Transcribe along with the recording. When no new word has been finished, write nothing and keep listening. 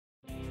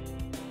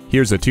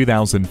Here's a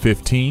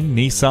 2015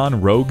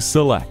 Nissan Rogue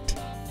Select.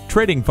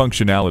 Trading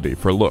functionality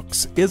for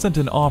looks isn't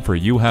an offer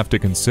you have to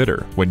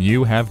consider when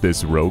you have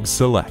this Rogue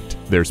Select.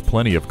 There's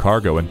plenty of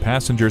cargo and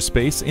passenger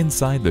space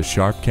inside the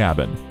sharp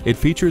cabin. It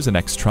features an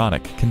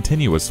Xtronic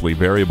continuously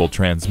variable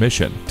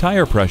transmission,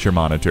 tire pressure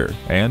monitor,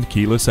 and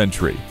keyless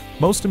entry.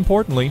 Most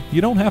importantly, you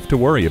don't have to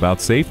worry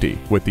about safety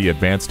with the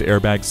advanced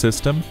airbag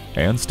system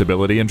and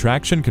stability and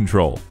traction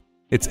control.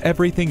 It's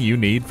everything you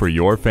need for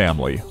your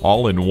family,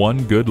 all in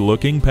one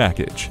good-looking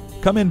package.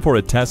 Come in for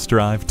a test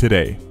drive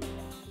today.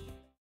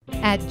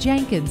 At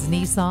Jenkins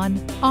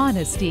Nissan,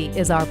 honesty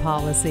is our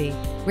policy.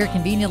 We're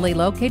conveniently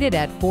located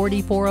at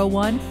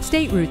 4401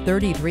 State Route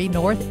 33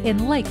 North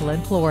in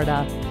Lakeland,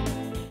 Florida.